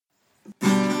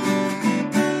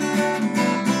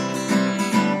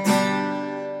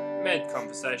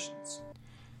Conversations.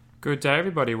 Good day,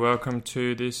 everybody. Welcome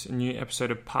to this new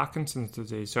episode of Parkinson's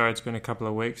disease. Sorry, it's been a couple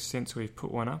of weeks since we've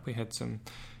put one up. We had some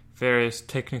various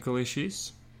technical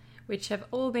issues, which have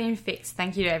all been fixed.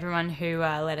 Thank you to everyone who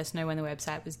let us know when the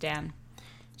website was down.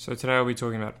 So today we'll be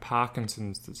talking about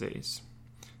Parkinson's disease.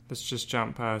 Let's just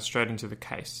jump straight into the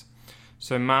case.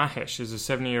 So Mahesh is a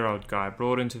 70-year-old guy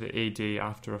brought into the ED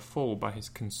after a fall by his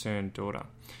concerned daughter.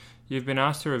 You've been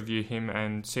asked to review him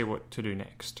and see what to do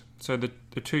next. So the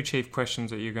two chief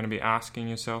questions that you're going to be asking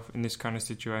yourself in this kind of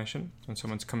situation when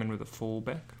someone's come in with a fall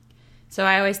back. So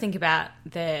I always think about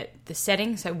the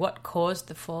setting, so what caused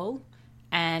the fall,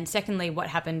 and secondly, what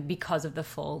happened because of the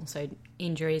fall, so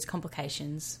injuries,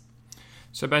 complications.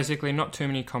 So basically not too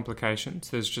many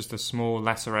complications. There's just a small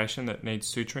laceration that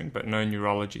needs suturing, but no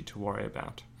neurology to worry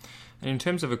about. And in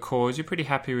terms of a cause, you're pretty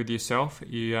happy with yourself.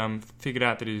 You figured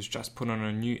out that he was just put on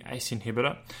a new ACE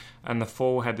inhibitor, and the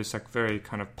fall had this very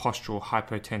kind of postural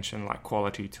hypotension-like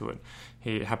quality to it.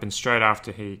 It happened straight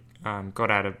after he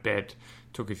got out of bed,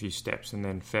 took a few steps, and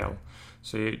then fell.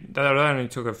 So that only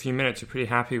took a few minutes. You're pretty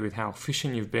happy with how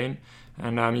efficient you've been,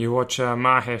 and you watch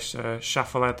Mahesh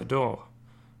shuffle out the door.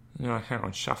 You're like, hang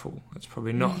on, shuffle? That's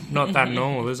probably not that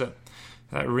normal, is it?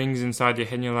 That rings inside your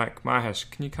head, and you're like,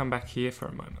 Mahesh, can you come back here for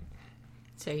a moment?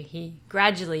 So he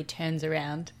gradually turns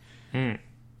around.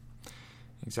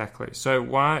 Exactly. So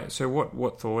why? So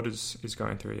what thought is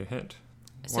going through your head?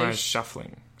 Why is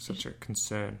shuffling such a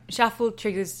concern? Shuffle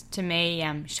triggers to me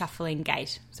shuffling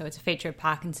gait. So it's a feature of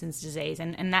Parkinson's disease,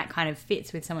 and that kind of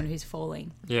fits with someone who's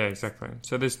falling. Yeah, exactly.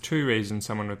 So there's two reasons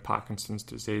someone with Parkinson's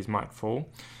disease might fall.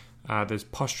 There's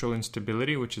postural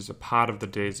instability, which is a part of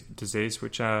the disease,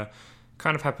 which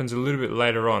kind of happens a little bit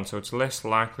later on, so it's less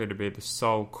likely to be the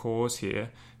sole cause here,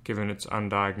 given it's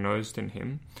undiagnosed in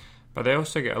him. But they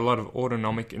also get a lot of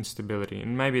autonomic instability,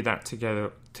 and maybe that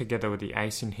together with the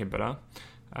ACE inhibitor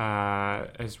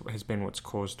has been what's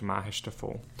caused Mahesh to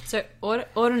fall. So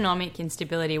autonomic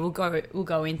instability we'll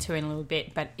go into in a little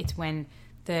bit, but it's when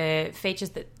the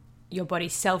features that your body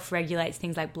self-regulates,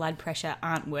 things like blood pressure,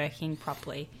 aren't working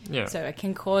properly. Yeah. So it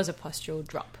can cause a postural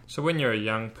drop. So when you're a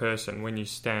young person, when you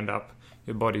stand up,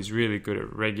 your body's really good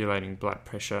at regulating blood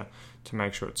pressure to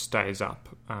make sure it stays up.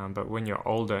 But when you're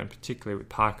older, and particularly with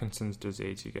Parkinson's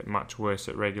disease, you get much worse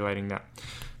at regulating that.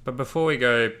 But before we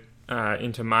go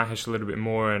into Mahesh a little bit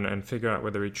more and figure out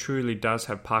whether he truly does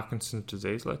have Parkinson's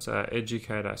disease, let's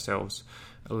educate ourselves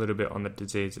a little bit on the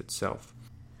disease itself.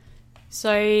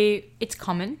 So it's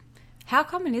common. How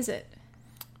common is it?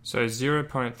 So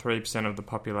 0.3% of the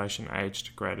population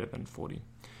aged greater than 40.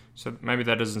 So maybe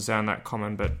that doesn't sound that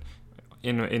common, but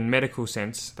in medical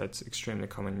sense, that's extremely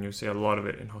common, and you'll see a lot of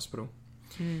it in hospital.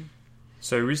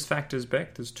 So risk factors,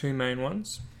 Beck, there's two main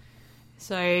ones.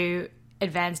 So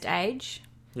advanced age.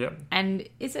 Yep. And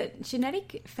is it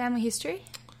genetic, family history?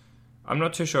 I'm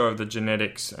not too sure of the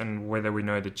genetics and whether we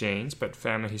know the genes, but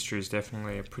family history is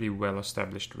definitely a pretty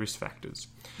well-established risk factors.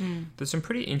 There's some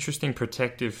pretty interesting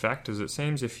protective factors. It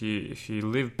seems if you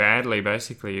live badly,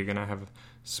 basically, you're going to have a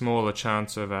smaller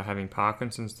chance of having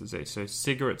Parkinson's disease. So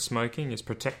cigarette smoking is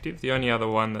protective. The only other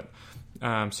one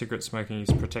that cigarette smoking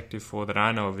is protective for that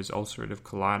I know of is ulcerative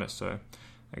colitis. So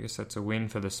I guess that's a win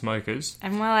for the smokers.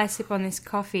 And while I sip on this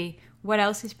coffee, what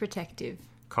else is protective?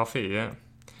 Coffee, yeah.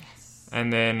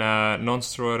 And then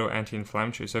non-steroidal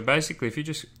anti-inflammatory. So basically, if you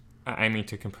just are aiming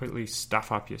to completely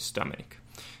stuff up your stomach,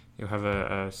 you'll have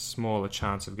a smaller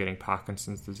chance of getting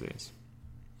Parkinson's disease.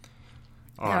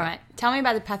 All right. Tell me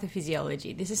about the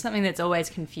pathophysiology. This is something that's always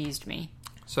confused me.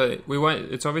 So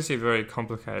it's obviously very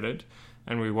complicated,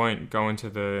 and we won't go into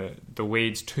the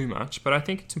weeds too much, but I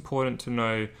think it's important to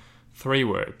know three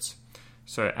words.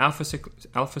 So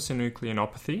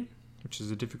alpha-synucleinopathy, which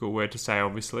is a difficult word to say,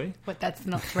 obviously. But that's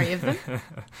not three of them?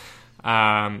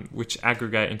 Which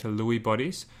aggregate into Lewy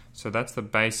bodies. So that's the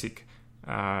basic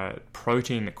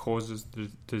protein that causes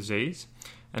the disease.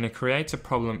 And it creates a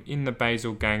problem in the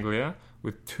basal ganglia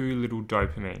with too little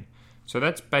dopamine. So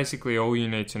that's basically all you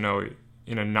need to know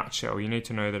in a nutshell. You need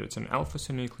to know that it's an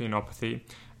alpha-synucleinopathy,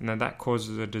 and that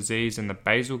causes a disease in the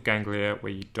basal ganglia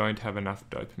where you don't have enough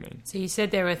dopamine. So you said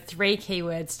there were three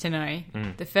keywords to know.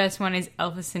 The first one is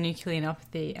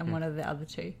alpha-synucleinopathy, and what are the other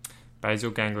two? Basal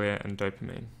ganglia and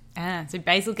dopamine. So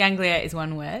basal ganglia is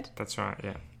one word? That's right,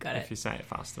 yeah. Got it. If you say it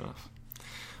fast enough.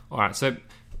 All right, so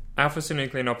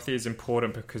alpha-synucleinopathy is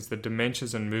important because the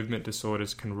dementias and movement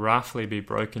disorders can roughly be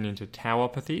broken into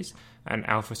tauopathies and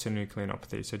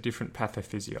alpha-synucleinopathy, so different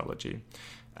pathophysiology.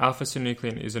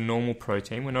 Alpha-synuclein is a normal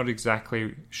protein. We're not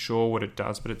exactly sure what it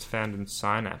does, but it's found in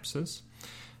synapses.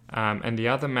 And the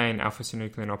other main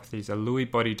alpha-synucleinopathies are Lewy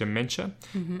body dementia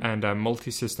and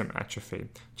multi-system atrophy.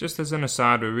 Just as an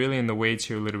aside, we're really in the weeds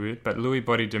here a little bit, but Lewy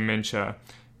body dementia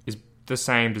is the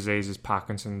same disease as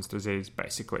Parkinson's disease,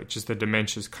 basically. Just the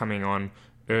dementia's coming on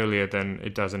earlier than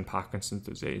it does in Parkinson's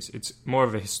disease. It's more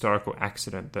of a historical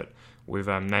accident that we've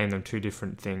named them two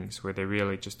different things, where they're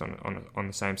really just on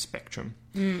the same spectrum.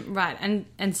 Right,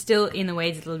 and still in the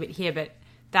weeds a little bit here, but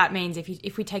that means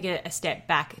if we take a step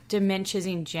back,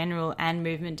 dementias in general and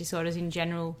movement disorders in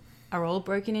general are all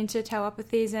broken into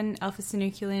tauopathies and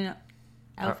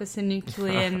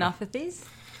alpha-synucleinopathies?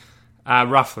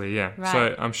 Roughly, yeah. Right.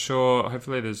 So I'm sure,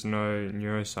 hopefully there's no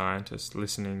neuroscientists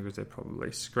listening because they're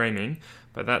probably screaming,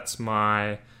 but that's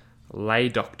my lay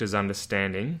doctor's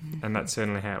understanding, and that's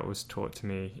certainly how it was taught to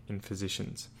me in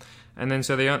physicians. And then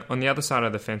on the other side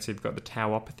of the fence, you've got the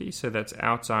tauopathy, so that's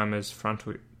Alzheimer's,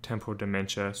 frontal temporal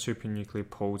dementia, supranuclear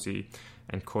palsy,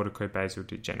 and corticobasal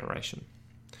degeneration.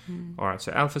 All right,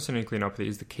 so alpha-synucleinopathy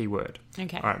is the key word.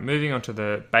 Okay. All right, moving on to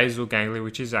the basal ganglia,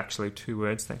 which is actually two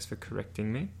words. Thanks for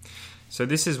correcting me. So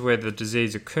this is where the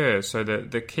disease occurs. So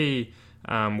the key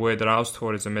word that I was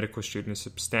taught as a medical student is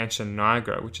substantia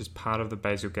nigra, which is part of the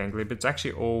basal ganglia, but it's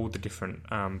actually all the different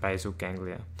basal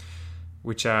ganglia,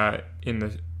 which are in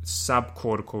the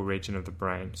subcortical region of the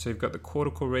brain. So you've got the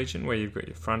cortical region where you've got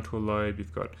your frontal lobe,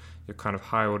 you've got your kind of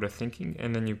high order thinking,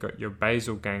 and then you've got your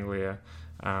basal ganglia,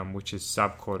 which is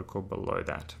subcortical below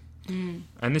that.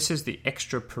 And this is the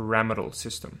extrapyramidal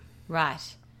system.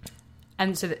 Right.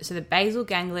 And so the basal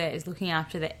ganglia is looking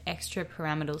after the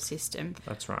extrapyramidal system.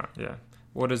 That's right, yeah.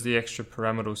 What does the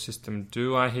extrapyramidal system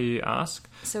do, I hear you ask?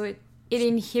 So it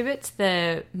inhibits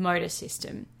the motor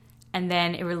system, and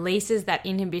then it releases that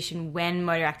inhibition when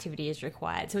motor activity is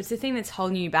required. So it's the thing that's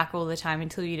holding you back all the time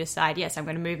until you decide, yes, I'm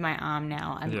going to move my arm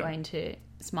now, I'm going to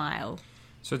smile.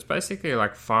 So it's basically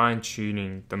like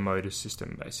fine-tuning the motor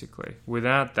system, basically.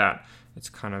 Without that, it's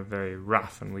kind of very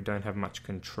rough and we don't have much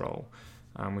control,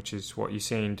 which is what you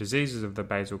see in diseases of the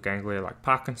basal ganglia, like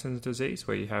Parkinson's disease,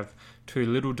 where you have too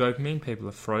little dopamine, people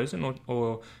are frozen,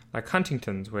 or like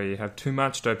Huntington's, where you have too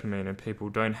much dopamine and people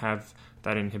don't have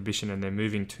that inhibition and they're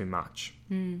moving too much.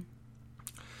 All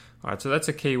right, so that's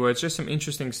a key word. It's just some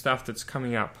interesting stuff that's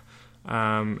coming up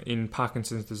in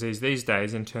Parkinson's disease these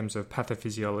days in terms of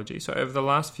pathophysiology. So over the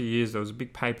last few years, there was a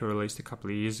big paper released a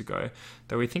couple of years ago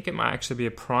that we think it might actually be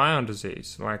a prion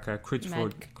disease, like a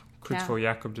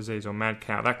Creutzfeldt-Jakob disease or mad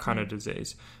cow, that kind of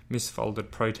disease,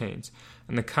 misfolded proteins.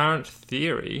 And the current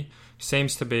theory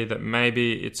seems to be that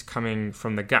maybe it's coming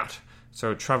from the gut.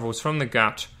 So it travels from the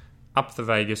gut up the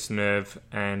vagus nerve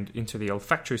and into the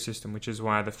olfactory system, which is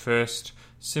why the first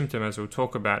symptom, as we'll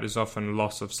talk about, is often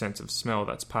loss of sense of smell.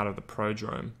 That's part of the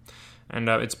prodrome. And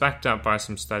it's backed up by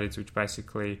some studies which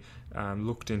basically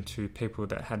looked into people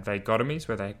that had vagotomies,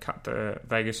 where they cut the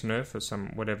vagus nerve for some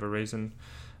whatever reason,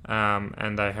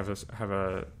 and they have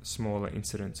a smaller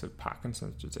incidence of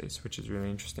Parkinson's disease, which is really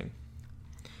interesting.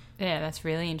 Yeah, that's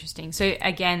really interesting. So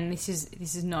again, this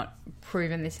is not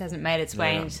proven. This hasn't made its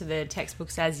way into the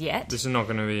textbooks as yet. This is not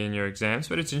going to be in your exams,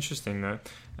 but it's interesting though.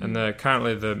 And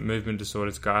currently the movement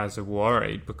disorders guys are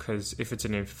worried because if it's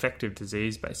an infective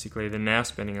disease, basically, they're now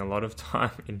spending a lot of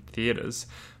time in theatres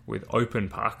with open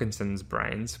Parkinson's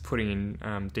brains, putting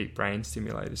in deep brain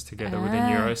stimulators together with their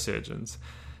neurosurgeons.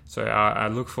 So I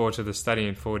look forward to the study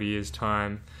in 40 years'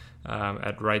 time.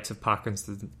 At rates of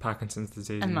Parkinson's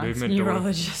disease and movement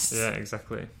neurologists. Yeah,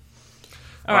 exactly.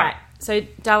 All right. So,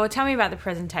 Darwin, tell me about the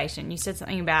presentation. You said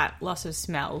something about loss of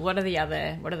smell. What are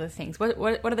the things? What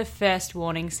are the first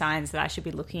warning signs that I should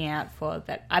be looking out for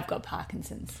that I've got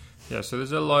Parkinson's? Yeah, so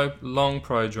there's a long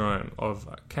prodrome of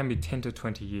can be 10 to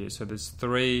 20 years. So there's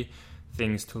 3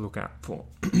 things to look out for.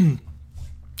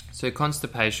 So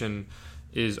constipation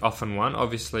is often one,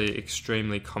 obviously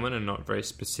extremely common and not very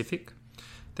specific.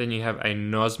 Then you have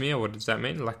anosmia. What does that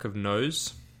mean? Lack of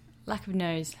nose. Lack of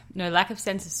nose. No, lack of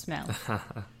sense of smell.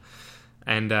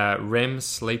 And REM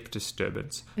sleep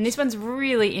disturbance. And this one's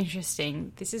really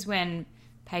interesting. This is when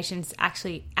patients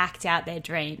actually act out their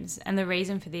dreams. And the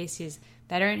reason for this is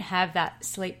they don't have that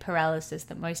sleep paralysis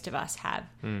that most of us have.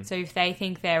 So if they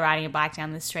think they're riding a bike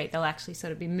down the street, they'll actually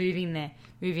sort of be moving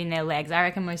their legs. I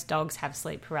reckon most dogs have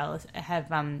sleep paralysis, have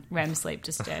REM sleep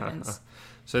disturbance.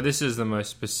 So this is the most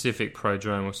specific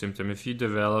prodromal symptom. If you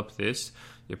develop this,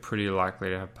 you're pretty likely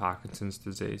to have Parkinson's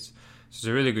disease. So it's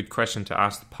a really good question to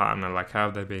ask the partner, like, how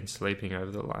have they been sleeping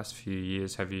over the last few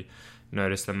years? Have you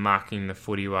noticed them marking the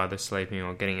footy while they're sleeping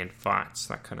or getting in fights,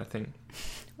 that kind of thing?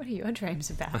 What are your dreams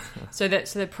about? So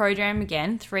the prodrome,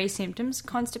 again, 3 symptoms: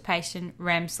 constipation,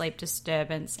 REM sleep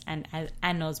disturbance, and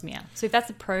anosmia. So if that's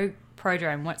the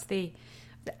prodrome, what's the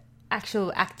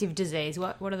actual active disease?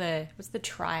 What's the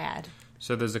triad?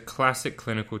 So there's a classic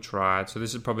clinical triad. So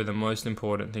this is probably the most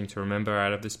important thing to remember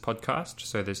out of this podcast.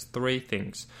 So there's 3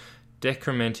 things.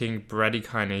 Decrementing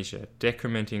bradykinesia.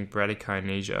 Decrementing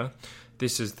bradykinesia.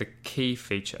 This is the key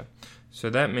feature.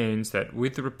 So that means that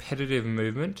with the repetitive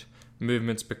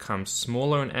movements become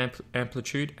smaller in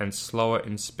amplitude and slower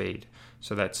in speed.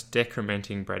 So that's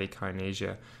decrementing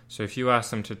bradykinesia. So if you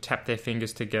ask them to tap their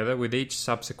fingers together, with each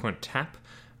subsequent tap,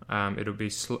 it'll be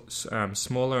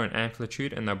smaller in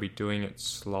amplitude and they'll be doing it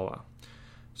slower.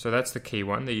 So that's the key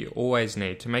one that you always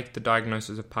need. To make the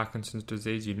diagnosis of Parkinson's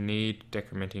disease, you need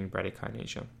decrementing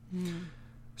bradykinesia.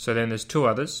 So then there's 2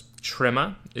 others.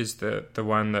 Tremor is the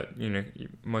one that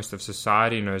most of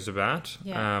society knows about.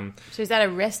 Yeah. So is that a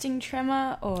resting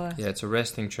tremor or? Yeah, it's a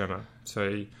resting tremor.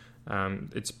 So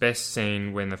it's best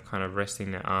seen when they're kind of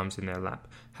resting their arms in their lap.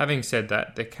 Having said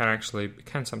that, there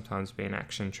can sometimes be an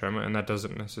action tremor, and that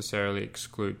doesn't necessarily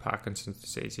exclude Parkinson's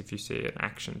disease if you see an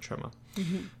action tremor.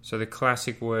 So the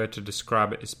classic word to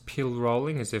describe it is pill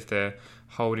rolling, as if they're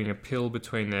holding a pill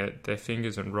between their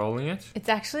fingers and rolling it. It's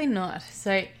actually not.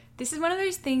 So this is one of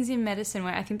those things in medicine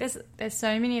where I think there's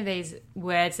so many of these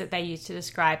words that they use to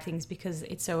describe things because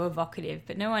it's so evocative,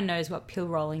 but no one knows what pill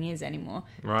rolling is anymore.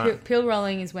 Right. Pill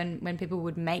rolling is when people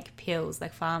would make pills,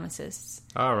 like pharmacists.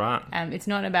 Oh, right. It's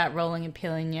not about rolling a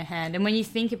pill in your hand. And when you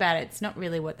think about it, it's not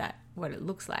really what it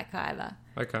looks like either.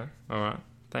 Okay. All right.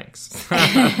 Thanks.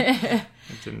 I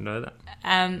didn't know that.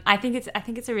 I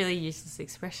think it's a really useless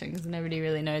expression because nobody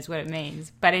really knows what it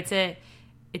means. But it's a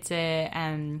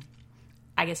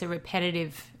I guess a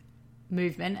repetitive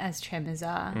movement, as tremors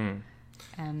are.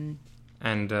 And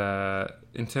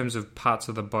in terms of parts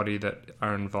of the body that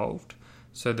are involved,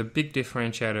 so the big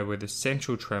differentiator with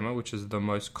essential tremor, which is the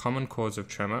most common cause of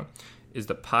tremor, is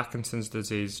that Parkinson's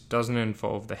disease doesn't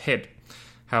involve the head.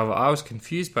 However, I was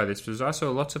confused by this because I saw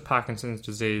lots of Parkinson's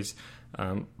disease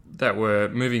that were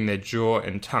moving their jaw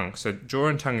and tongue. So jaw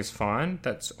and tongue is fine.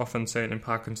 That's often seen in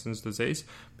Parkinson's disease.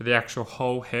 But the actual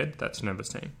whole head, that's never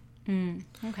seen.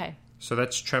 Okay. So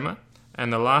that's tremor.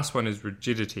 And the last one is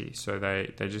rigidity. So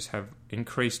they just have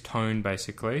increased tone,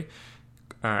 basically.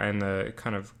 And the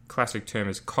kind of classic term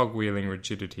is cogwheeling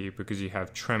rigidity because you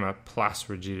have tremor plus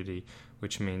rigidity,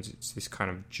 which means it's this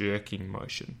kind of jerking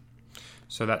motion.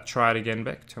 So try it again,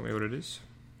 Beck. Tell me what it is.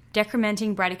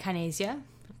 Decrementing bradykinesia,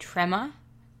 tremor,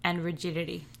 and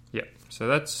rigidity. Yeah. So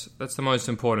that's the most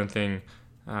important thing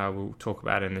we'll talk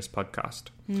about in this podcast.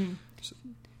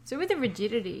 So with the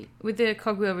rigidity, with the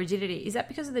cogwheel rigidity, is that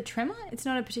because of the tremor? It's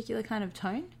not a particular kind of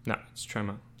tone? No, it's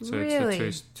tremor. So Really?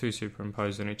 it's the two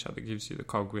superimposed on each other gives you the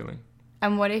cogwheeling.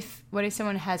 And what if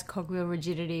someone has cogwheel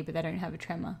rigidity but they don't have a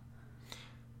tremor?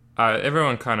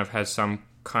 Everyone kind of has some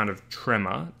kind of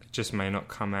tremor. It just may not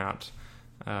come out,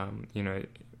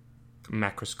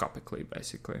 macroscopically,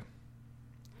 basically.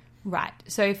 Right.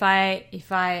 So if I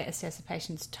assess a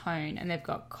patient's tone and they've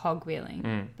got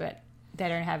cogwheeling, but they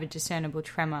don't have a discernible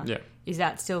tremor, is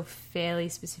that still fairly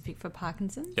specific for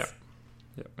Parkinson's? Yeah,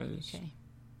 it is. Okay.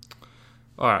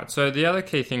 All right. So the other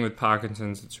key thing with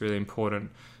Parkinson's that's really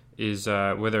important is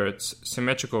whether it's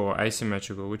symmetrical or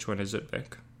asymmetrical. Which one is it,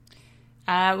 Beck?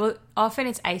 Well, often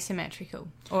it's asymmetrical,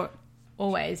 or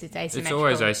always it's asymmetrical. It's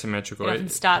always asymmetrical. It often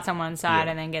starts on one side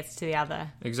and then gets to the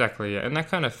other. Exactly, yeah. And that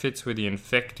kind of fits with the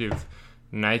infective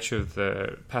nature of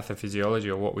the pathophysiology,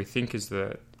 or what we think is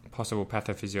the possible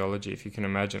pathophysiology, if you can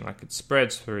imagine. Like, it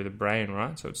spreads through the brain,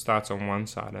 right? So it starts on one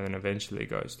side and then eventually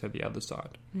goes to the other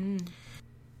side.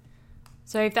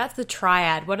 So if that's the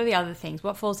triad, what are the other things?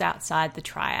 What falls outside the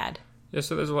triad? Yeah,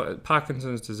 so there's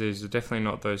Parkinson's disease is definitely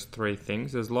not those 3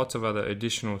 things. There's lots of other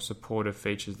additional supportive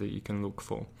features that you can look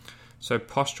for. So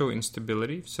postural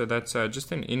instability, so that's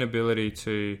just an inability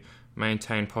to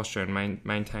maintain posture and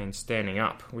maintain standing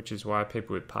up, which is why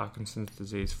people with Parkinson's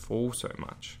disease fall so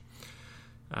much.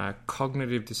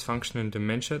 Cognitive dysfunction and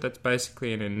dementia, that's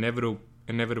basically an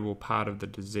inevitable part of the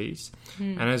disease.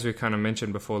 And as we kind of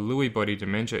mentioned before, Lewy body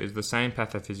dementia is the same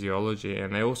pathophysiology,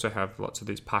 and they also have lots of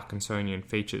these Parkinsonian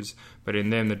features, but in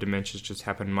them the dementias just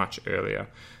happen much earlier.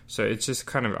 So it's just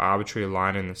kind of arbitrary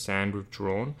line in the sand we've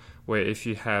drawn, where if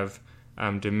you have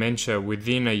dementia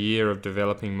within a year of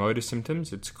developing motor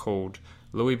symptoms, it's called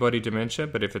Lewy body dementia,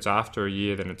 but if it's after a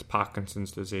year, then it's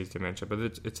Parkinson's disease dementia, but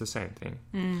it's the same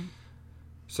thing.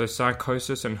 So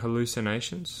psychosis and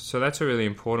hallucinations. So that's a really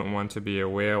important one to be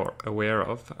aware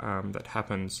of that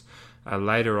happens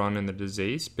later on in the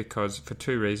disease, because for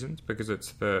 2 reasons. Because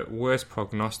it's the worst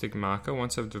prognostic marker.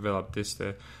 Once they've developed this,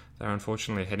 they're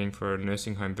unfortunately heading for a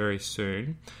nursing home very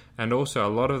soon. And also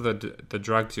a lot of the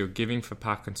drugs you're giving for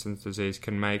Parkinson's disease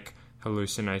can make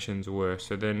hallucinations were.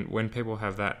 So then when people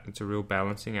have that, it's a real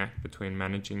balancing act between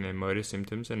managing their motor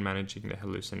symptoms and managing their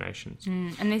hallucinations.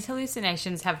 And these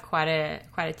hallucinations have quite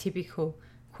a typical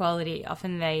quality.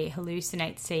 Often they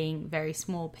hallucinate seeing very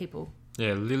small people.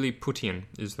 Yeah, Lilliputian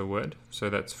is the word. So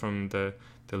that's from the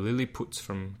Lilliputs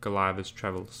from Gulliver's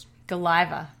Travels.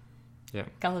 Gulliver. Yeah.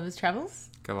 Gulliver's Travels?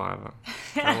 Gulliver.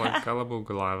 Gullible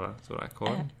Gulliver, that's what I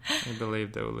call him. I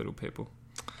believe they were little people.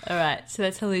 All right, so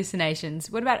that's hallucinations.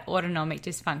 What about autonomic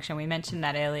dysfunction? We mentioned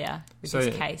that earlier with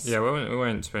this case. Yeah, we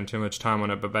won't spend too much time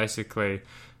on it, but basically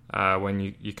when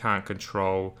you can't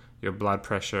control your blood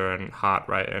pressure and heart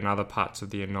rate and other parts of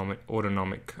the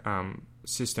autonomic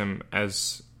system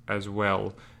as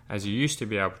well as you used to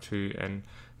be able to, and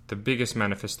the biggest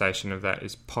manifestation of that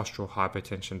is postural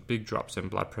hypertension, big drops in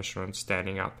blood pressure on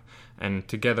standing up, and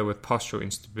together with postural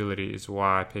instability is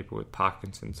why people with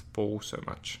Parkinson's fall so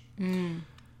much.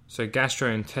 So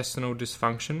gastrointestinal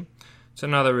dysfunction, it's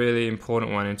another really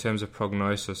important one in terms of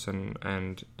prognosis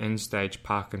and end-stage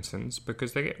Parkinson's,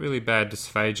 because they get really bad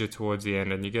dysphagia towards the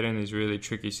end, and you get in these really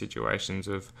tricky situations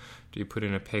of, do you put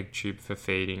in a peg tube for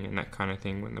feeding and that kind of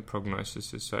thing when the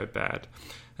prognosis is so bad.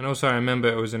 And also I remember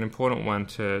it was an important one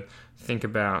to think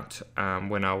about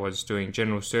when I was doing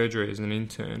general surgery as an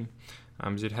intern.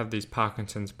 You'd have these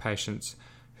Parkinson's patients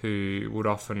who would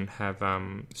often have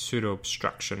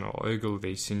pseudo-obstruction or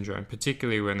Ogilvie syndrome,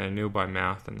 particularly when they kneel by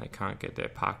mouth and they can't get their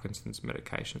Parkinson's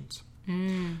medications.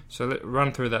 So let's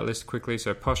run through that list quickly.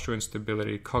 So postural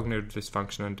instability, cognitive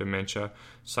dysfunction and dementia,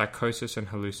 psychosis and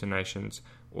hallucinations,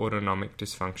 autonomic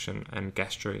dysfunction, and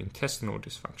gastrointestinal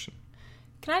dysfunction.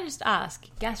 Can I just ask,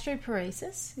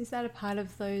 gastroparesis, is that a part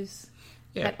of those,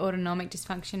 that autonomic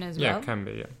dysfunction as well? Yeah, it can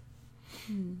be,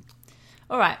 yeah.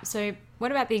 All right, so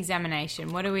what about the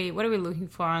examination? What are we looking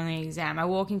for on the exam? I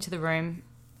walk into the room.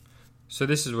 So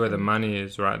this is where the money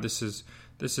is, right? This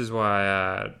is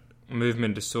why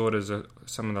movement disorders are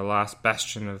some of the last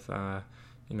bastion of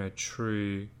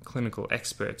true clinical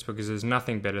experts, because there's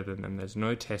nothing better than them. There's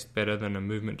no test better than a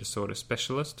movement disorder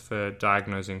specialist for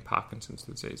diagnosing Parkinson's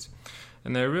disease,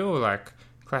 and they're real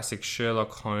classic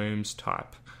Sherlock Holmes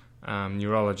type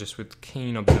neurologists with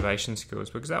keen observation skills,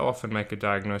 because they'll often make a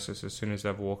diagnosis as soon as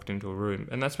they've walked into a room,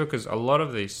 and that's because a lot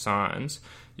of these signs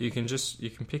you can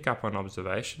pick up on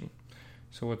observation.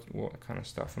 So what kind of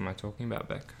stuff am I talking about,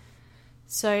 Beck?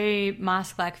 So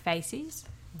mask-like faces.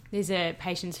 These are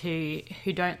patients who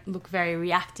don't look very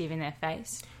reactive in their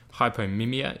face.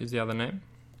 Hypomimia is the other name.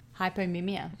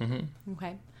 Hypomimia. Mm-hmm.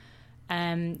 Okay.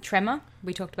 Tremor.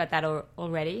 We talked about that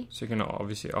already. So you can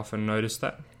obviously often notice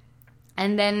that.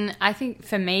 And then I think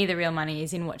for me the real money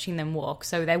is in watching them walk.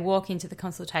 So they walk into the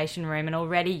consultation room and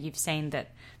already you've seen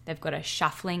that they've got a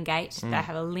shuffling gait. They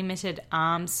have a limited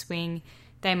arm swing.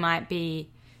 They might be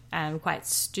quite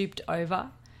stooped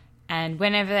over. And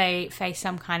whenever they face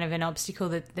some kind of an obstacle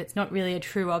that's not really a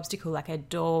true obstacle, like a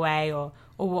doorway or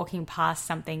walking past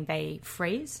something, they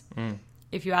freeze.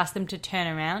 If you ask them to turn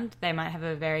around, they might have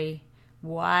a very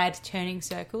wide turning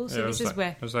circle. So this is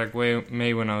where... It was like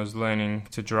me when I was learning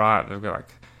to drive. They've got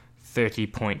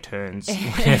 30-point turns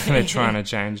where they're trying to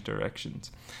change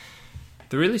directions.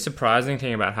 The really surprising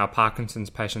thing about how Parkinson's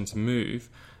patients move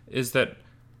is that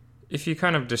if you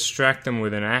kind of distract them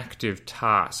with an active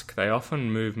task, they often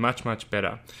move much, much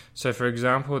better. So, for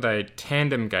example, they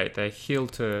tandem gait, they heel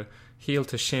to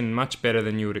shin much better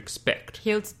than you would expect.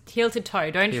 Heel to toe.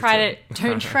 Don't try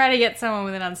to get someone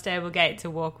with an unstable gait to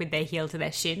walk with their heel to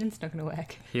their shin. It's not going to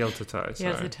work. Heel to toe.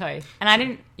 Heel to toe. And I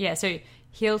didn't. Yeah. So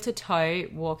heel to toe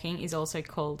walking is also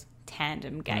called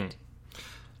tandem gait.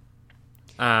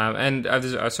 And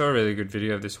I saw a really good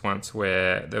video of this once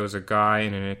where there was a guy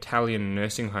in an Italian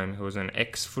nursing home who was an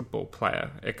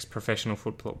ex-professional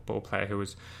football player who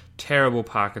was terrible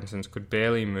Parkinson's, could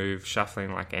barely move,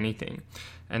 shuffling like anything.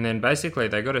 And then basically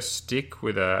they got a stick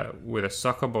with a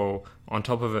soccer ball on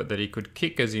top of it that he could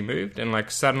kick as he moved, and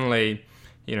suddenly,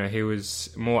 he was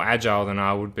more agile than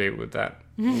I would be with that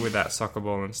soccer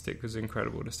ball and stick. It was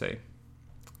incredible to see.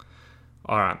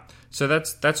 All right, so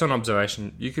that's on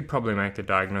observation. You could probably make the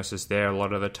diagnosis there a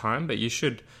lot of the time, but you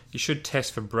should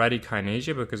test for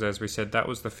bradykinesia, because as we said, that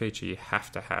was the feature you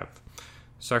have to have.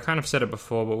 So I kind of said it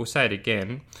before, but we'll say it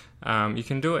again. You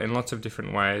can do it in lots of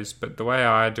different ways, but the way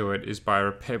I do it is by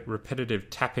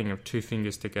repetitive tapping of two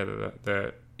fingers together.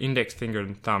 The index finger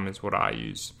and thumb is what I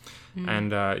use,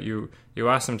 and you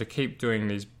ask them to keep doing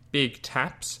these big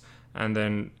taps, and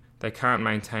then they can't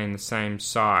maintain the same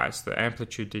size. The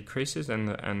amplitude decreases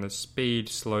and the speed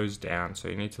slows down. So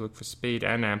you need to look for speed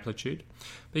and amplitude.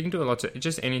 But you can do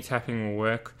just any tapping will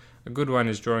work. A good one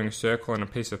is drawing a circle on a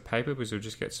piece of paper, because it'll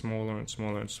just get smaller and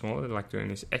smaller and smaller, like doing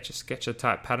this etch-a-sketcher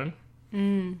type pattern.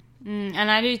 And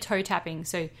I do toe tapping,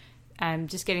 so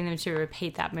just getting them to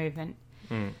repeat that movement.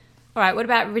 Mm. All right, what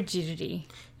about rigidity?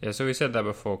 Yeah, so we said that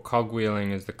before.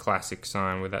 Cogwheeling is the classic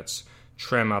sign where that's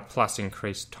tremor plus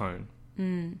increased tone.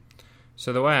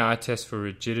 So the way I test for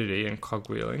rigidity and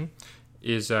cogwheeling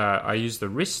is I use the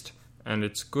wrist, and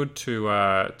it's good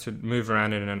to move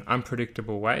around in an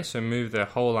unpredictable way. So move the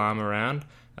whole arm around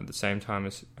at the same time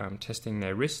as testing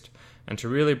their wrist. And to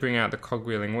really bring out the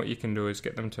cogwheeling, what you can do is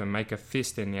get them to make a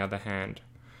fist in the other hand.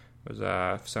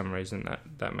 Because for some reason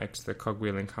that makes the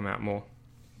cogwheeling come out more.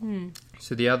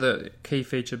 So the other key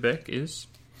feature, Beck, is?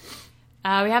 We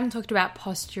haven't talked about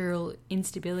postural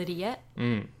instability yet.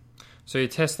 So you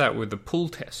test that with the pull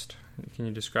test. Can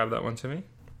you describe that one to me?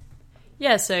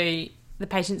 Yeah, so the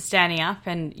patient's standing up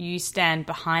and you stand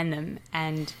behind them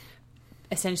and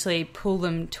essentially pull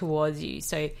them towards you.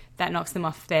 So that knocks them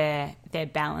off their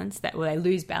balance, they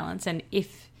lose balance. And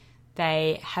if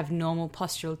they have normal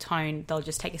postural tone, they'll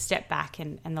just take a step back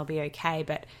and they'll be okay.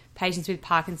 But patients with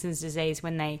Parkinson's disease,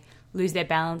 when they lose their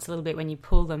balance a little bit when you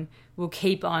pull them, will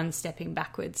keep on stepping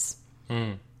backwards.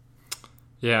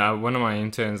 Yeah, one of my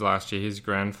interns last year, his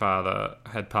grandfather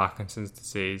had Parkinson's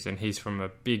disease, and he's from a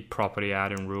big property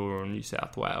out in rural New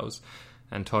South Wales,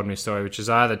 and told me a story which is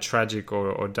either tragic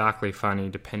or darkly funny,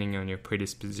 depending on your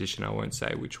predisposition. I won't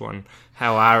say which one,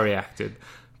 how I reacted.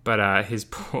 But his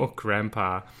poor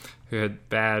grandpa, who had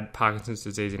bad Parkinson's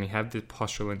disease, and he had this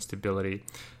postural instability,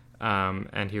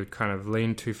 and he would kind of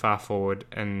lean too far forward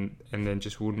and then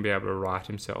just wouldn't be able to right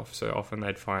himself. So often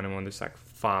they'd find him on this like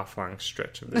far-flung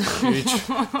stretch of this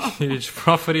huge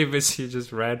property, but he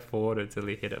just ran forward until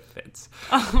he hit a fence.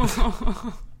 All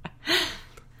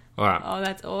right. Oh,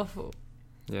 that's awful.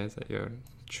 Yeah, is that your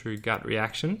true gut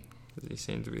reaction? Because you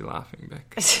seem to be laughing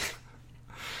back.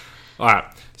 All right,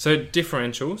 so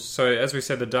differentials. So as we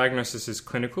said, the diagnosis is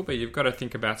clinical, but you've got to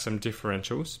think about some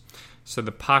differentials. So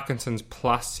the Parkinson's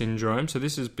plus syndrome. So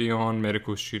this is beyond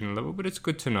medical student level, but it's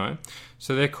good to know.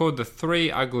 So they're called the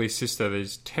three ugly sisters,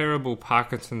 these terrible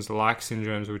Parkinson's-like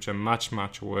syndromes, which are much,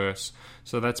 much worse.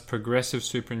 So that's progressive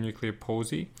supranuclear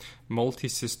palsy,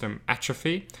 multisystem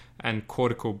atrophy, and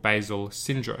cortical basal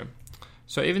syndrome.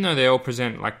 So even though they all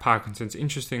present like Parkinson's,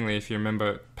 interestingly, if you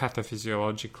remember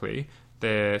pathophysiologically,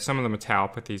 some of them are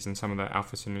tauopathies and some of the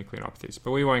alpha-synucleinopathies,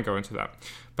 but we won't go into that.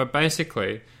 But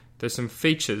basically, there's some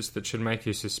features that should make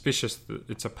you suspicious that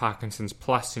it's a Parkinson's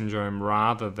plus syndrome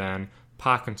rather than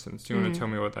Parkinson's. Do you want to tell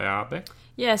me what they are, Beck?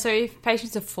 Yeah, so if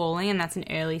patients are falling and that's an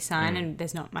early sign and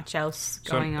there's not much else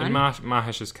going on. In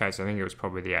Mahesh's case, I think it was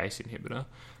probably the ACE inhibitor.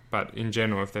 But in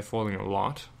general, if they're falling a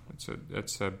lot,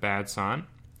 it's a bad sign.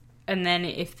 And then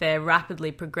if they're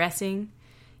rapidly progressing,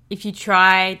 if you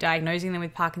try diagnosing them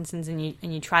with Parkinson's and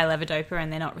you try levodopa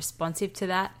and they're not responsive to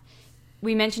that,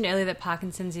 we mentioned earlier that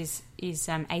Parkinson's is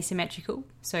asymmetrical.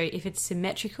 So if it's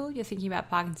symmetrical, you're thinking about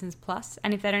Parkinson's plus,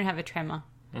 and if they don't have a tremor.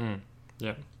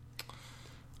 Yeah.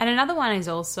 And another one is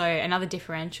also another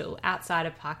differential outside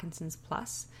of Parkinson's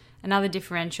plus. Another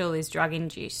differential is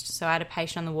drug-induced. So I had a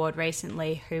patient on the ward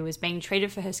recently who was being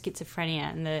treated for her schizophrenia,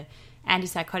 and the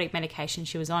antipsychotic medication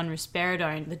she was on,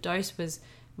 risperidone, the dose was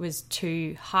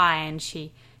too high, and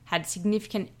she had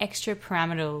significant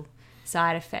extrapyramidal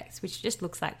side effects, which just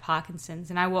looks like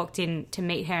Parkinson's. And I walked in to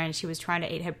meet her, and she was trying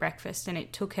to eat her breakfast, and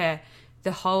it took her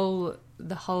the whole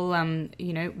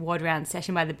ward round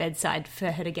session by the bedside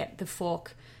for her to get the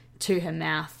fork to her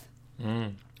mouth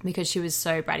because she was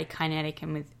so bradykinetic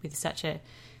and with such a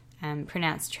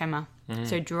pronounced tremor.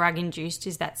 So drug-induced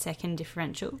is that second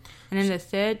differential. And then the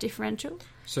third differential?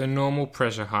 So normal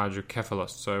pressure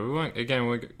hydrocephalus. So we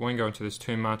won't go into this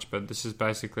too much, but this is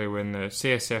basically when the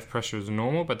CSF pressure is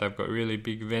normal, but they've got really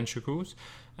big ventricles.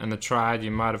 And the triad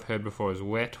you might have heard before is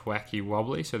wet, wacky,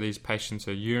 wobbly. So these patients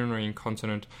are urinary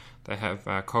incontinent. They have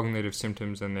cognitive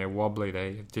symptoms and they're wobbly.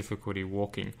 They have difficulty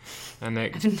walking. And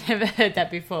I've never heard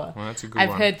that before. Well, that's a good one.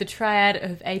 I've heard the triad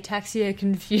of ataxia,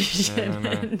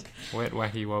 confusion. Wet,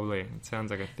 wacky, wobbly. It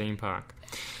sounds like a theme park.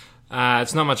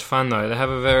 It's not much fun though. They have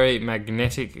a very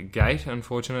magnetic gait,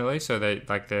 unfortunately. So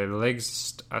their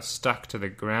legs are stuck to the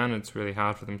ground. It's really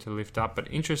hard for them to lift up.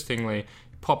 But interestingly,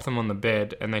 pop them on the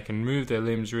bed and they can move their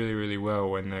limbs really, really well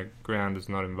when the ground is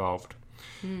not involved.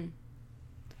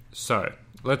 So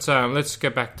let's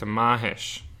get back to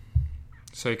Mahesh.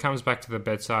 So he comes back to the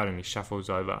bedside and he shuffles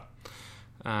over.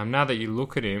 Now that you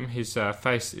look at him, his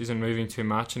face isn't moving too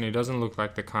much and he doesn't look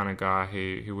like the kind of guy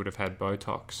who would have had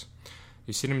Botox.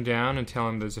 You sit him down and tell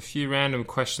him there's a few random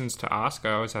questions to ask.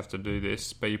 I always have to do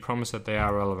this, but you promise that they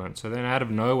are relevant. So then out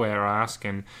of nowhere, I ask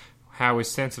him how his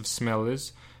sense of smell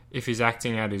is, if he's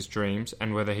acting out his dreams,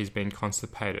 and whether he's been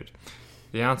constipated.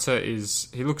 The answer is,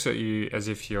 he looks at you as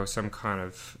if you're some kind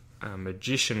of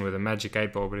magician with a magic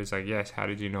 8 ball, but he's like, yes, how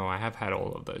did you know I have had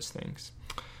all of those things?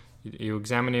 You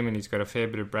examine him and he's got a fair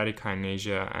bit of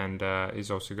bradykinesia, and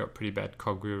he's also got pretty bad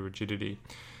cogwheel rigidity.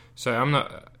 So I'm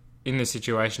not, in this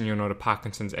situation, you're not a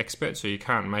Parkinson's expert, so you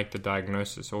can't make the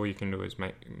diagnosis. All you can do is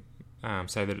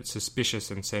say that it's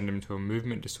suspicious and send him to a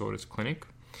movement disorders clinic.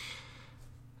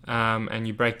 And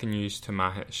you break the news to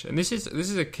Mahesh. And this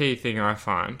is a key thing I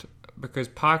find, because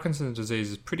Parkinson's disease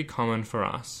is pretty common for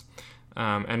us.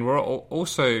 And we're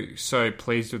also so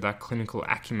pleased with our clinical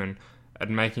acumen at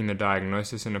making the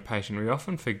diagnosis in a patient. We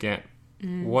often forget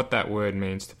what that word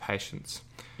means to patients.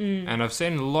 And I've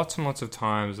seen lots and lots of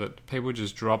times that people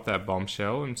just drop that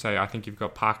bombshell and say, I think you've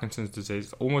got Parkinson's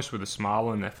disease, almost with a smile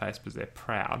on their face because they're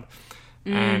proud.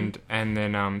 And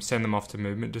then send them off to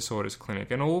movement disorders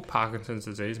clinic. And all Parkinson's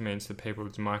disease means to people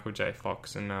is Michael J.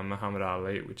 Fox and Muhammad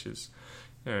Ali, which is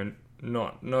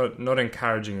not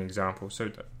encouraging example.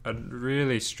 So I'd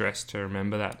really stress to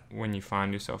remember that when you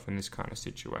find yourself in this kind of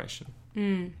situation.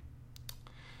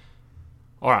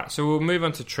 All right, so we'll move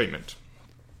on to treatment.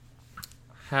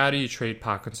 How do you treat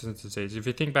Parkinson's disease? If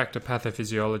you think back to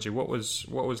pathophysiology, what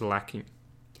was lacking?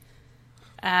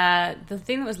 The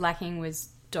thing that was lacking was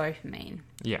dopamine.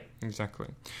 Yeah, exactly.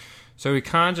 So we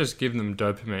can't just give them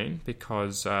dopamine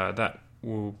because that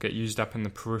will get used up in the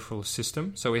peripheral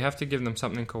system. So we have to give them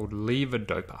something called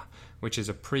levodopa, which is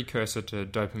a precursor to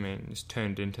dopamine, is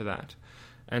turned into that.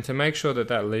 And to make sure that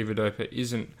levodopa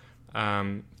isn't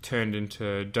turned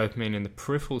into dopamine in the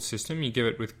peripheral system, you give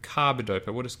it with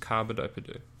carbidopa. What does carbidopa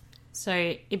do?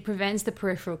 So it prevents the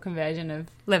peripheral conversion of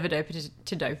levodopa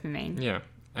to dopamine. Yeah,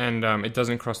 and it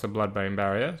doesn't cross the blood-brain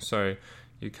barrier, so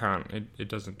you can't. It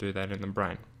doesn't do that in the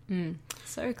brain.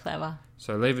 So clever.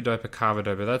 So levodopa,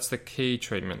 carbidopa, that's the key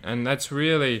treatment, and that's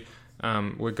really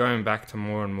we're going back to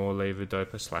more and more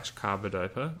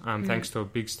levodopa/carbidopa, thanks to a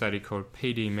big study called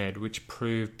PD-Med, which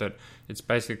proved that it's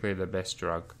basically the best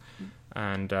drug.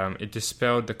 And it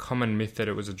dispelled the common myth that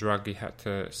it was a drug you had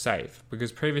to save,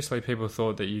 because previously people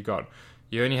thought that you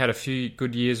only had a few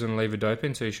good years on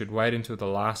levodopa, so you should wait until the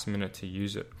last minute to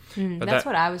use it. But that's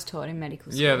what I was taught in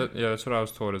medical school. Yeah, that's what I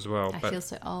was taught as well. I feel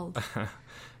so old.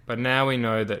 But now we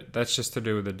know that that's just to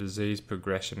do with the disease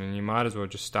progression, and you might as well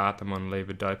just start them on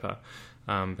levodopa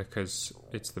because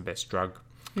it's the best drug.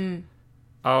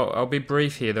 I'll be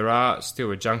brief here. There are still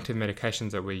adjunctive medications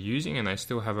that we're using, and they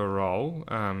still have a role.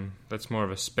 That's more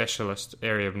of a specialist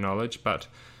area of knowledge, but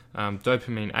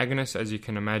dopamine agonists, as you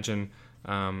can imagine,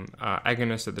 are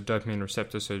agonists at the dopamine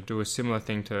receptor, so do a similar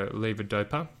thing to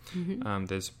levodopa.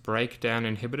 There's breakdown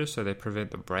inhibitors, so they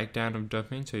prevent the breakdown of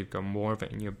dopamine, so you've got more of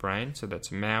it in your brain. So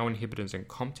that's MAO inhibitors and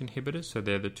COMT inhibitors, so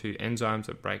they're the two enzymes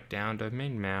that break down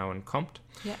dopamine, MAO and COMT.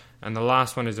 Yeah. And the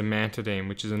last one is amantadine,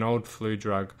 which is an old flu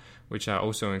drug, which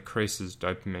also increases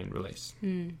dopamine release.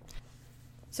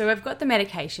 So we've got the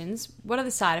medications. What are the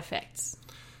side effects?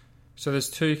 So there's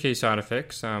two key side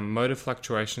effects, motor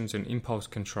fluctuations and impulse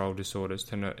control disorders.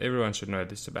 Everyone should know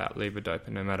this about levodopa,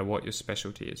 no matter what your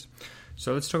specialty is.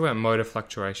 So let's talk about motor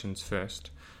fluctuations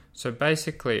first. So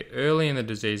basically, early in the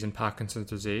disease, in Parkinson's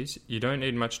disease, you don't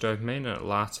need much dopamine and it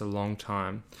lasts a long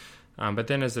time. But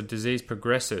then as the disease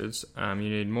progresses, you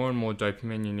need more and more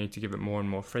dopamine, you need to give it more and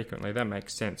more frequently. That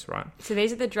makes sense, right? So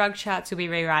these are the drug charts you'll be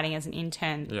rewriting as an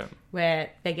intern,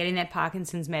 where they're getting their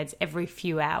Parkinson's meds every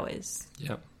few hours.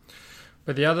 Yeah.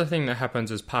 But the other thing that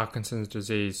happens as Parkinson's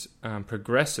disease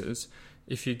progresses,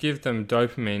 if you give them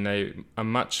dopamine, they are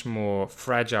much more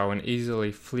fragile and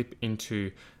easily flip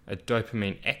into a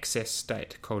dopamine excess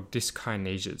state called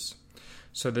dyskinesias.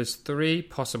 So there's three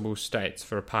possible states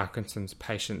for a Parkinson's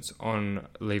patients on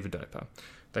levodopa.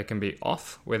 They can be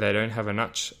off, where they don't have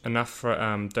enough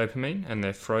dopamine and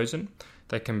they're frozen.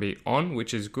 They can be on,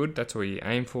 which is good. That's what you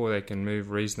aim for. They can move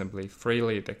reasonably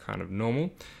freely. They're kind of normal.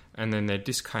 And then they're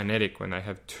dyskinetic when they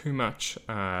have too much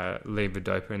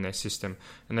levodopa in their system.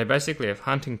 And they basically have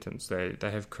Huntington's. They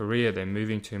have chorea. They're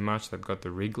moving too much. They've got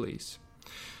the Wrigley's.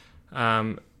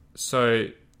 So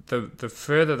the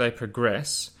further they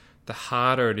progress, the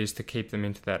harder it is to keep them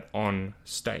into that on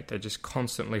state. They're just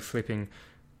constantly flipping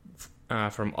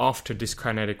from off to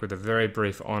dyskinetic with a very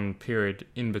brief on period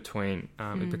in between.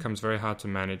 It becomes very hard to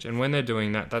manage. And when they're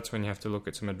doing that, that's when you have to look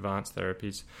at some advanced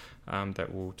therapies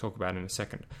that we'll talk about in a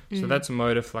second. So that's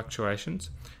motor fluctuations.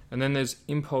 And then there's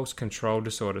impulse control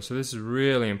disorder. So this is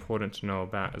really important to know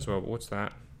about as well. But what's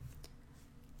that?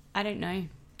 I don't know.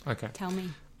 Okay. Tell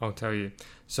me. I'll tell you.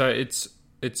 So it's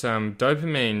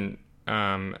dopamine,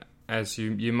 as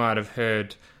you might have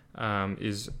heard,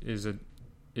 is a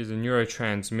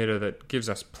neurotransmitter that gives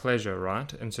us pleasure,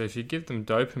 right? And so if you give them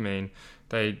dopamine,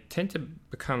 they tend to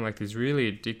become like these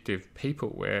really addictive people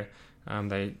where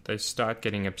they start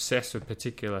getting obsessed with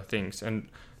particular things. And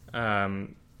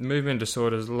movement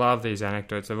disorders love these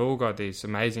anecdotes. They've all got these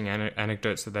amazing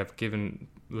anecdotes that they've given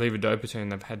levodopa to,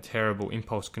 and they've had terrible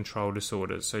impulse control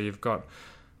disorders. So you've got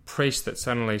priests that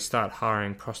suddenly start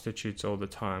hiring prostitutes all the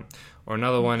time. Or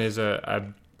another one is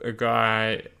a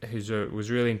guy who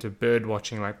was really into bird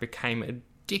watching, like became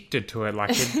addicted to it.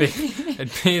 Like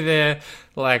it'd be there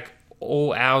like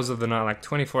all hours of the night, like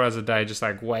 24 hours a day, just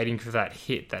like waiting for that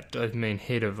dopamine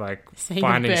hit of like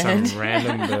finding some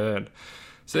random bird.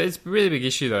 So it's a really big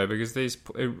issue though, because it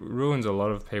ruins a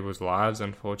lot of people's lives,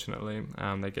 unfortunately.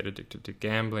 They get addicted to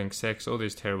gambling, sex, all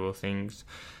these terrible things.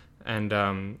 And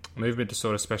movement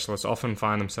disorder specialists often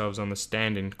find themselves on the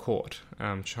stand in court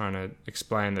trying to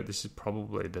explain that this is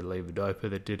probably the levodopa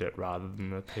that did it rather than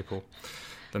the people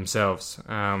themselves,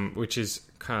 which is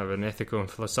kind of an ethical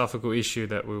and philosophical issue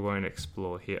that we won't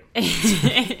explore here.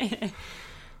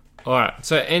 All right,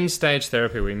 so end-stage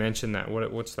therapy, we mentioned that.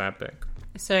 What's that, Beck?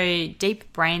 So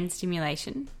deep brain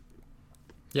stimulation.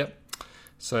 Yep.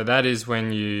 So that is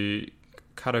when you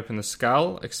cut open the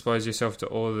skull, expose yourself to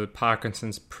all the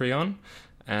Parkinson's prion,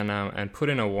 and put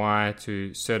in a wire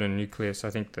to certain nucleus. I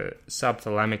think the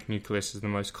subthalamic nucleus is the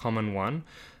most common one,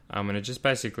 and it just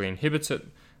basically inhibits it.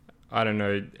 I don't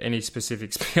know any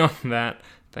specifics beyond that.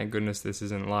 Thank goodness this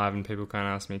isn't live and people can't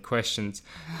ask me questions.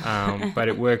 But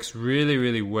it works really,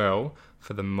 really well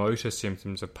for the motor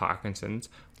symptoms of Parkinson's.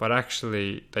 But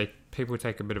actually, people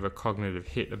take a bit of a cognitive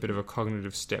hit, a bit of a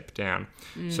cognitive step down.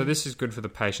 So this is good for the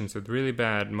patients with really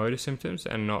bad motor symptoms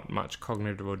and not much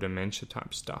cognitive or dementia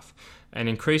type stuff. And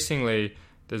increasingly,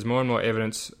 there's more and more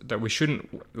evidence that we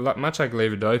shouldn't, much like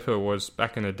levodopa was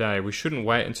back in the day, we shouldn't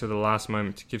wait until the last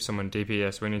moment to give someone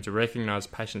DPS. We need to recognise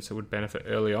patients that would benefit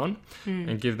early on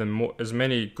and give them as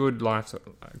many good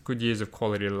years of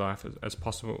quality of life as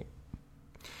possible.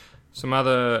 Some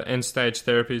other end-stage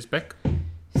therapies, Beck?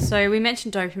 So we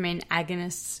mentioned dopamine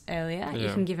agonists earlier. Yeah.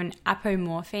 You can give an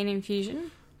apomorphine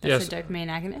infusion. That's a dopamine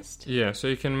agonist. Yeah, so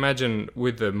you can imagine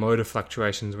with the motor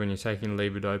fluctuations when you're taking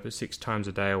levodopa 6 times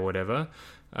a day or whatever,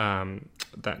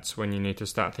 that's when you need to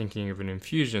start thinking of an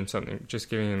infusion, something just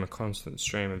giving them a constant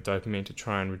stream of dopamine to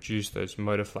try and reduce those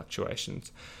motor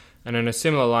fluctuations. And in a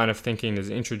similar line of thinking, there's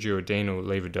intraduodenal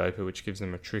levodopa, which gives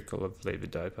them a trickle of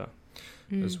levodopa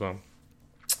as well.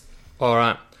 All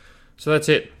right, so that's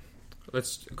it.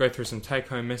 Let's go through some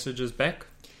take-home messages, Beck.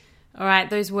 All right,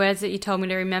 those words that you told me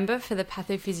to remember for the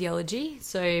pathophysiology.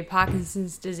 So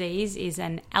Parkinson's disease is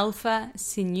an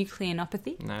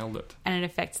alpha-synuclein. Nailed it. And it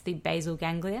affects the basal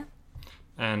ganglia.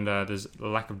 And there's a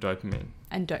lack of dopamine.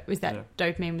 And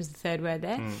dopamine was the third word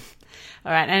there?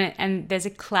 All right, and there's a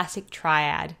classic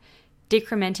triad.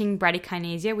 Decrementing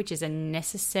bradykinesia, which is a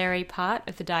necessary part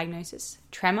of the diagnosis.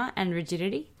 Tremor and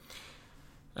rigidity.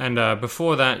 And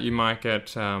before that, you might get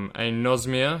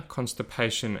anosmia,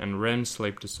 constipation, and REM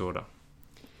sleep disorder.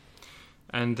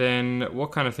 And then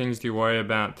what kind of things do you worry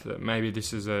about that maybe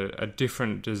this is a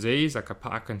different disease, like a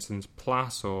Parkinson's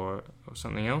plus or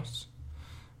something else?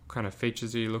 What kind of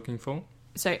features are you looking for?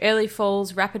 So early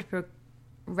falls, rapid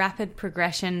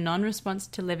progression, non-response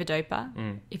to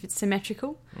levodopa, if it's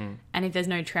symmetrical, and if there's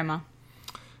no tremor.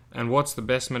 And what's the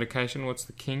best medication? What's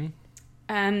the king?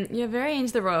 You're very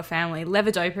into the royal family.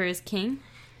 Levodopa is king.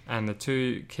 And the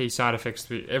 2 key side effects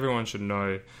that everyone should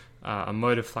know are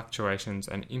motor fluctuations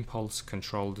and impulse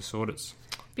control disorders.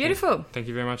 Beautiful. Thank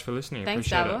you very much for listening. Thanks,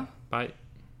 Appreciate Davo. it. Bye.